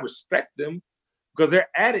practice, I respect them because they're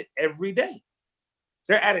at it every day.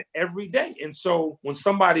 They're at it every day. And so when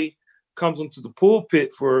somebody comes into the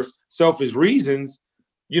pulpit for selfish reasons,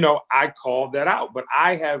 I call that out. But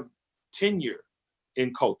I have tenure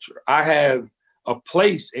in culture. I have a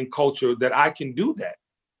place in culture that I can do that.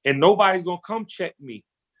 And nobody's going to come check me.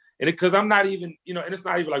 And because I'm not even, and it's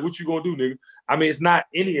not even like, what you going to do, nigga? I mean, it's not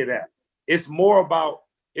any of that. It's more about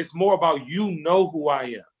who I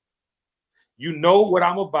am. You know what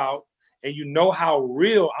I'm about, and you know how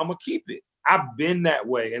real I'm going to keep it. I've been that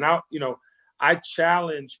way. And I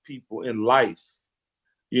challenge people in life,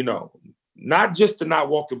 not just to not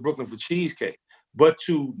walk to Brooklyn for cheesecake, but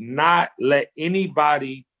to not let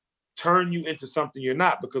anybody turn you into something you're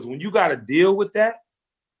not. Because when you got to deal with that,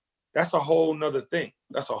 that's a whole nother thing.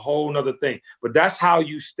 But that's how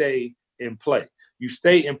you stay in play. You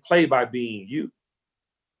stay in play by being you.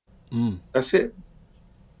 That's it.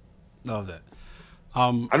 Love that.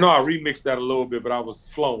 I know I remixed that a little bit, but I was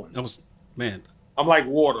flowing. I'm like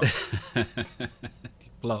water.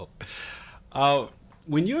 Flow.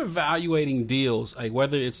 When you're evaluating deals, like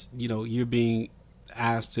whether it's, you're being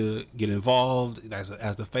asked to get involved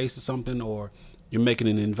as the face of something, or you're making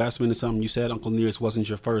an investment in something. You said Uncle Nearest wasn't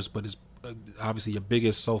your first, but it's obviously your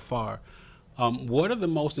biggest so far. What are the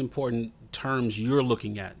most important terms you're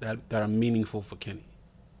looking at that are meaningful for Kenny?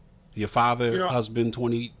 Your father, husband,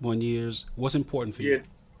 21 years. What's important for you?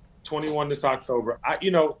 21 this October.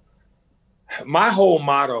 My whole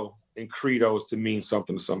motto and credo is to mean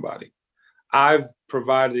something to somebody. I've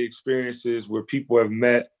provided experiences where people have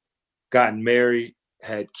met, gotten married,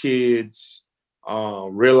 had kids,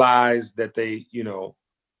 realized that they,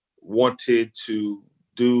 wanted to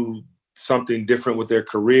do something different with their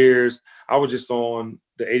careers. I was just on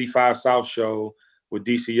the 85 South show with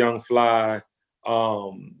DC Young Fly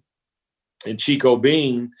and Chico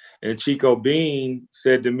Bean. And Chico Bean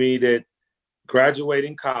said to me that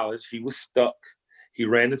graduating college, he was stuck. He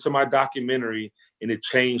ran into my documentary and it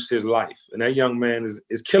changed his life. And that young man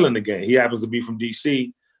is killing the game. He happens to be from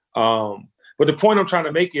DC. But the point I'm trying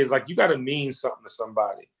to make is, like, you got to mean something to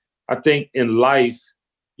somebody. I think in life,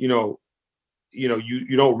 you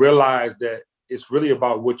don't realize that it's really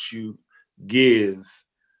about what you give.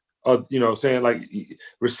 Saying like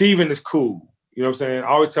receiving is cool. You know what I'm saying? I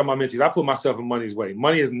always tell my mentees, I put myself in money's way.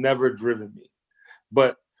 Money has never driven me.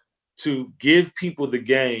 But to give people the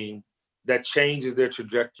game that changes their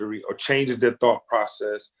trajectory or changes their thought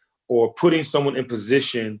process, or putting someone in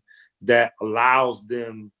position that allows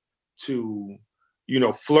them to,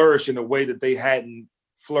 flourish in a way that they hadn't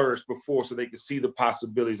flourished before, so they can see the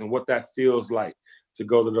possibilities and what that feels like to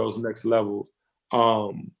go to those next levels.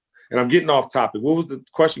 And I'm getting off topic. What was the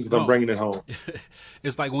question? Because I'm bringing it home.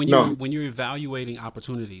 It's like when you're evaluating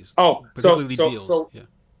opportunities. Particularly deals. Yeah.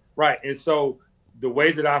 Right. And so the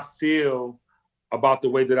way that I feel about the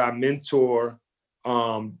way that I mentor,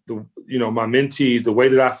 my mentees, the way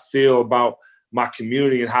that I feel about my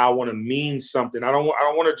community and how I want to mean something. I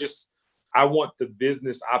want the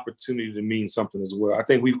business opportunity to mean something as well. I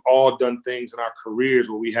think we've all done things in our careers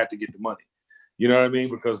where we had to get the money. You know what I mean?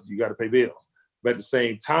 Because you got to pay bills. But at the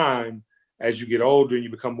same time, as you get older and you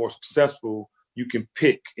become more successful, you can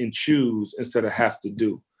pick and choose instead of have to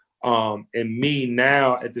do. And me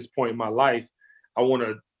now at this point in my life, I want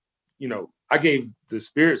to, I gave the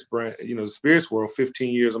spirits brand, the spirits world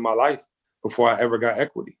 15 years of my life before I ever got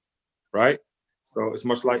equity. Right. So it's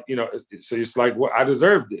much like, so it's like, well, I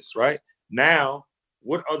deserve this. Right now,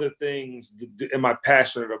 what other things am I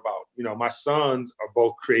passionate about? My sons are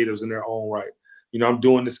both creatives in their own right. I'm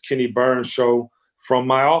doing this Kenny Burns show from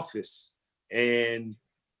my office, and,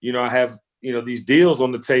 I have, these deals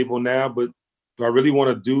on the table now, but do I really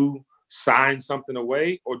want to sign something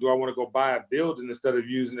away, or do I want to go buy a building instead of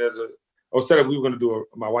using it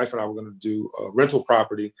my wife and I were going to do a rental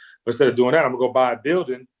property, but instead of doing that, I'm gonna go buy a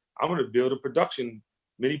building. I'm going to build a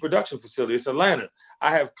mini production facility. It's Atlanta.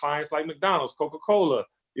 I have clients like McDonald's, Coca-Cola,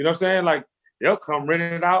 you know what I'm saying? Like, they'll come rent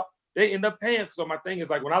it out. They end up paying. So my thing is,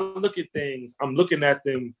 like, when I look at things, I'm looking at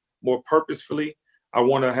them more purposefully. I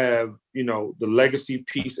want to have, the legacy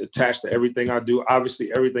piece attached to everything I do.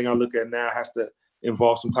 Obviously, everything I look at now has to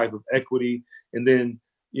involve some type of equity. And then,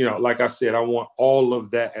 like I said, I want all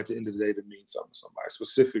of that at the end of the day to mean something to somebody,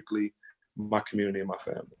 specifically my community and my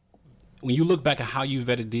family. When you look back at how you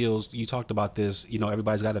vetted deals, you talked about this,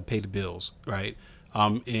 everybody's got to pay the bills, right?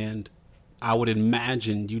 And I would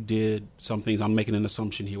imagine you did some things. I'm making an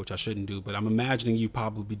assumption here, which I shouldn't do, but I'm imagining you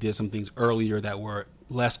probably did some things earlier that were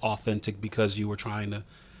less authentic because you were trying to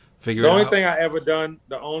figure it out. The only thing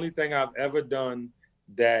I've ever done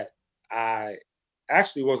that I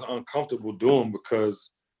actually was uncomfortable doing,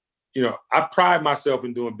 because, I pride myself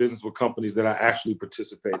in doing business with companies that I actually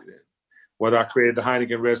participated in. Whether I created the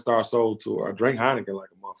Heineken Red Star Soul Tour, I drank Heineken like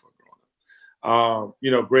a motherfucker growing up.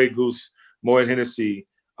 Grey Goose, Moet Hennessy,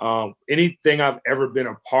 anything I've ever been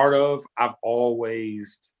a part of, I've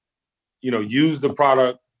always, used the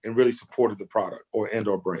product and really supported the product or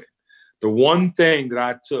brand. The one thing that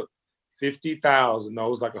I took $50,000, no, it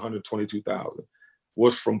was like $122,000,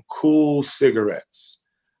 was from Cool cigarettes.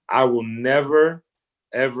 I will never,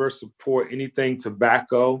 ever support anything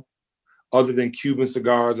tobacco other than Cuban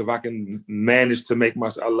cigars if I can manage to make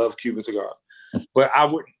I love Cuban cigars. But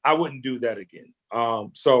I wouldn't do that again.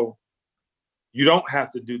 So you don't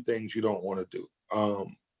have to do things you don't want to do.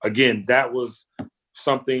 Again, that was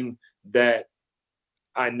something that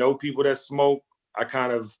I know people that smoke. I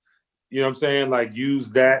kind of, like use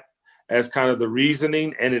that as kind of the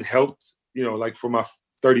reasoning, and it helped, like for my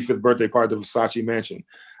 35th birthday party at the Versace mansion,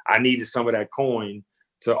 I needed some of that coin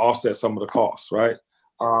to offset some of the costs, right?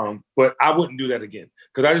 But I wouldn't do that again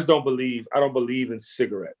because I don't believe in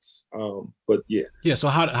cigarettes. But yeah. Yeah. So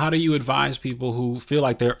how do you advise people who feel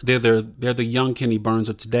like they're the young Kenny Burns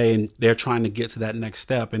of today and they're trying to get to that next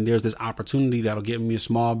step, and there's this opportunity that'll get me a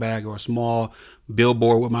small bag or a small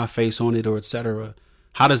billboard with my face on it or et cetera?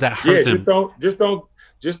 How does that hurt them?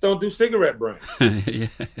 Just don't do cigarette brands. Yeah.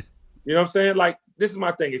 You know what I'm saying? Like, this is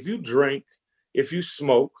my thing. If you drink, if you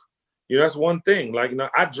smoke, that's one thing. Like,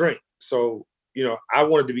 I drink. So, I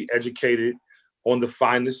wanted to be educated on the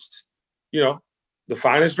finest, the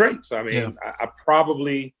finest drinks. I mean, yeah. I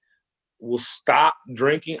probably will stop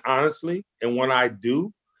drinking, honestly. And when I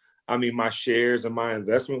do, I mean, my shares and my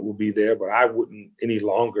investment will be there, but I wouldn't any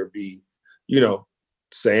longer be,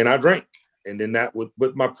 saying I drink. And then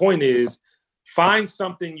but my point is, find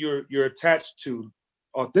something you're attached to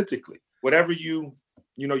authentically. Whatever you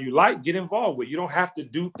like, get involved with. You don't have to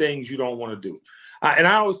do things you don't want to do. And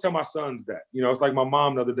I always tell my sons that, it's like my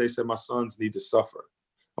mom the other day said, my sons need to suffer.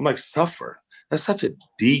 I'm like, suffer? That's such a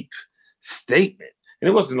deep statement. And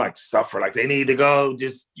it wasn't like suffer, like they need to go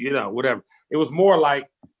just, whatever. It was more like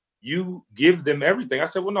you give them everything. I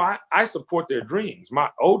said, well, no, I support their dreams.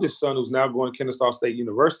 My oldest son, who's now going to Kennesaw State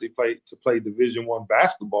University to play Division I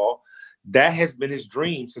basketball, that has been his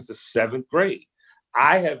dream since the 7th grade.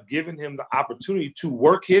 I have given him the opportunity to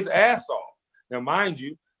work his ass off. Now, mind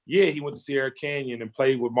you, yeah, he went to Sierra Canyon and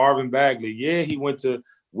played with Marvin Bagley. Yeah, he went to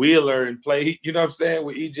Wheeler and played, with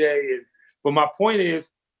EJ. But my point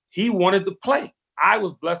is, he wanted to play. I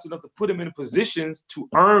was blessed enough to put him in positions to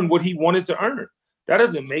earn what he wanted to earn. That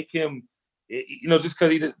doesn't make him, just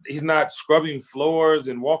because he's not scrubbing floors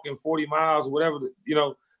and walking 40 miles or whatever.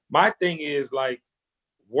 My thing is like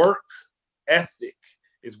work ethic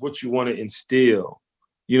is what you want to instill,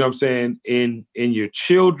 in your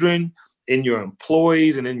children, in your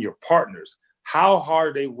employees, and in your partners. How hard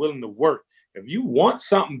are they willing to work? If you want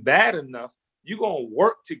something bad enough, you're going to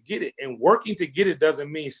work to get it. And working to get it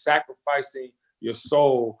doesn't mean sacrificing your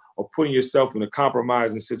soul or putting yourself in a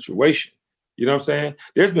compromising situation. You know what I'm saying?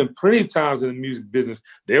 There's been plenty of times in the music business,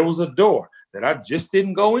 there was a door that I just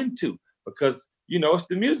didn't go into because, it's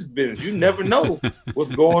the music business. You never know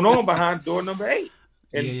what's going on behind door number 8.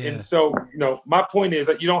 And so, my point is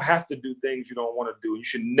that you don't have to do things you don't want to do. You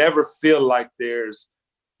should never feel like there's,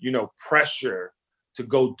 pressure to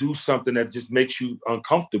go do something that just makes you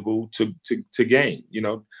uncomfortable to gain.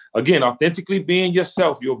 Again, authentically being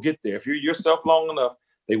yourself, you'll get there. If you're yourself long enough,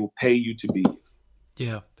 they will pay you to be you.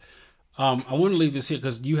 Yeah. I want to leave this here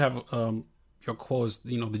because you have your quote is,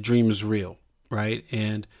 the dream is real, right?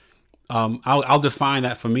 And I'll define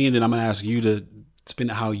that for me, and then I'm going to ask you to spin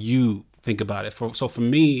it how you think about it. So for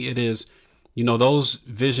me, it is, those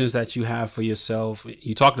visions that you have for yourself.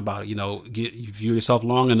 You talked about it. You view yourself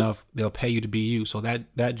long enough, they'll pay you to be you. So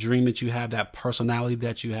that dream that you have, that personality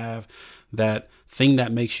that you have, that thing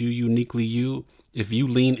that makes you uniquely you, if you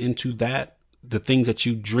lean into that, the things that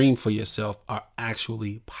you dream for yourself are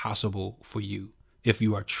actually possible for you if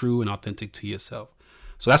you are true and authentic to yourself.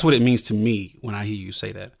 So that's what it means to me when I hear you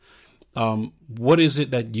say that. What is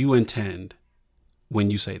it that you intend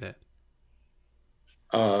when you say that?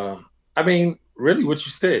 I mean, really what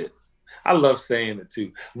you said. I love saying it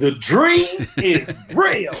too. The dream is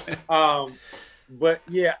real. But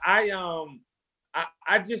yeah, I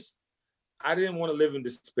didn't want to live in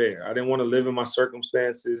despair. I didn't want to live in my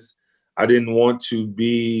circumstances. I didn't want to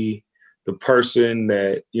be the person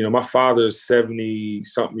that, my father is 70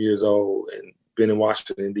 something years old and been in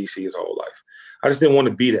Washington, D.C. his whole life. I just didn't want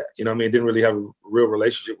to be that. Didn't really have a real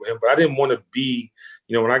relationship with him, but I didn't want to be,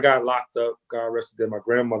 when I got locked up, God rest her dead, my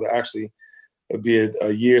grandmother actually, it'd be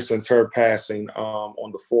a year since her passing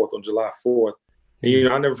on the 4th, on July 4th. And,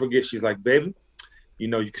 I'll never forget, she's like, baby, you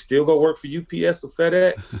know, you can still go work for UPS or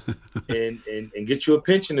FedEx and get you a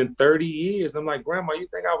pension in 30 years. And I'm like, Grandma, you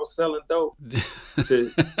think I was selling dope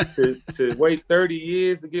to wait 30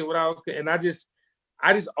 years to get what I was getting? And I just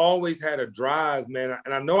always had a drive, man.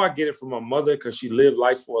 And I know I get it from my mother because she lived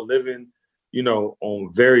life for a living, you know, on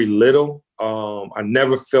very little. I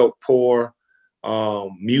never felt poor.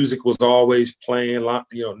 Music was always playing,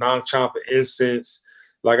 you know, Nong Champa Incense.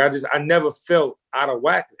 Like I never felt out of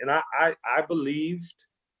whack. And I believed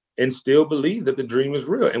and still believe that the dream is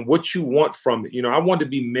real and what you want from it. You know, I wanted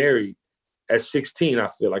to be married at 16, I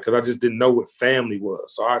feel like, because I just didn't know what family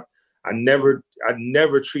was. So I never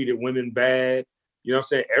treated women bad. You know what I'm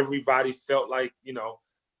saying? Everybody felt like, you know,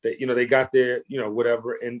 that, you know, they got their, you know,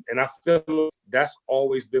 whatever. And I feel that's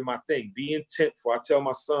always been my thing. Be intent for. I tell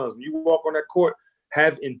my sons, when you walk on that court,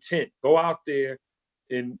 have intent. Go out there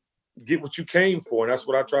and get what you came for. And that's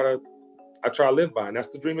what I try to live by. And that's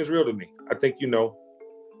the dream is real to me. I think, you know,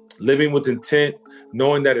 living with intent,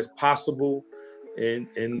 knowing that it's possible and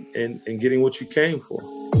getting what you came for.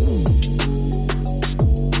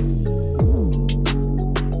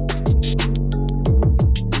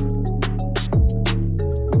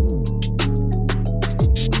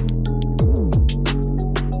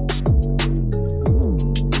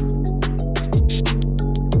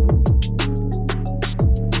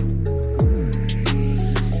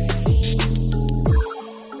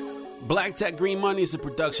 Black Tech Green Money is a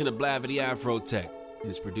production of Blavity Afrotech. It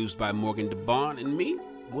is produced by Morgan DeBond and me,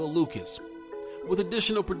 Will Lucas, with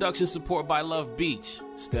additional production support by Love Beach,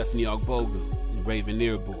 Stephanie Ogbogu, and Raven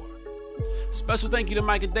Nearbor. Special thank you to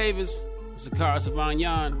Micah Davis, Zakara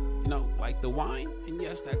Savanyan, you know, like the wine, and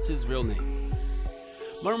yes, that's his real name.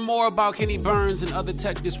 Learn more about Kenny Burns and other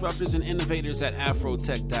tech disruptors and innovators at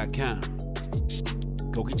afrotech.com.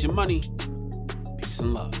 Go get your money. Peace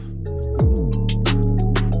and love.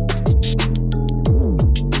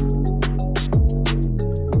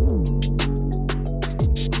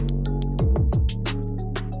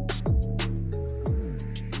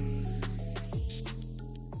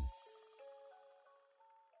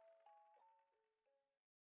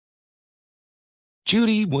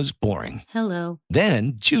 Judy was boring. Hello.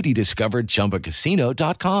 Then Judy discovered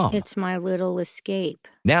ChumbaCasino.com. It's my little escape.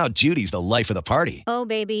 Now Judy's the life of the party. Oh,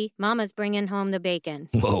 baby, mama's bringing home the bacon.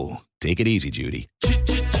 Whoa, take it easy, Judy.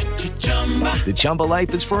 The Chumba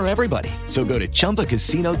life is for everybody. So go to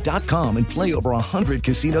ChumbaCasino.com and play over 100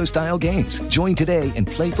 casino-style games. Join today and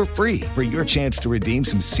play for free for your chance to redeem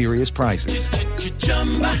some serious prizes.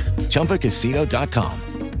 ChumbaCasino.com.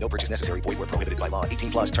 No purchase necessary. Void where prohibited by law. 18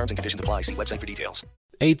 plus terms and conditions apply. See website for details.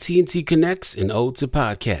 AT&T connects an ode to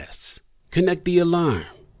podcasts. Connect the alarm.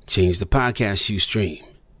 Change the podcast you stream.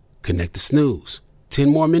 Connect the snooze. 10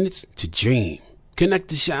 more minutes to dream. Connect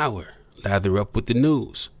the shower. Lather up with the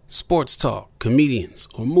news, sports talk, comedians,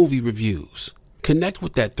 or movie reviews. Connect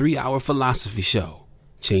with that 3-hour philosophy show.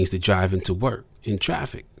 Change the drive into work in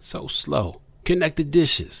traffic so slow. Connect the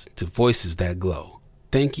dishes to voices that glow.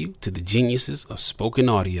 Thank you to the geniuses of spoken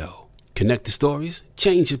audio. Connect the stories,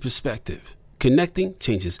 change your perspective. Connecting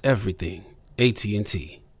changes everything.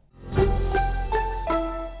 AT&T.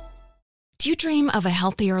 Do you dream of a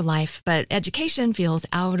healthier life, but education feels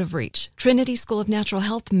out of reach? Trinity School of Natural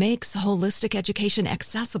Health makes holistic education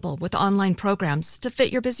accessible with online programs to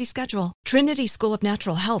fit your busy schedule. Trinity School of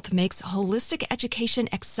Natural Health makes holistic education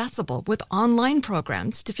accessible with online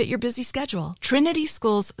programs to fit your busy schedule. Trinity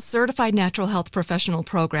School's Certified Natural Health Professional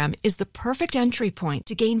Program is the perfect entry point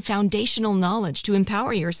to gain foundational knowledge to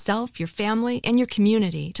empower yourself, your family, and your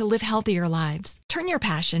community to live healthier lives. Turn your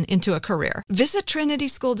passion into a career. Visit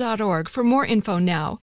trinityschool.org for more info now.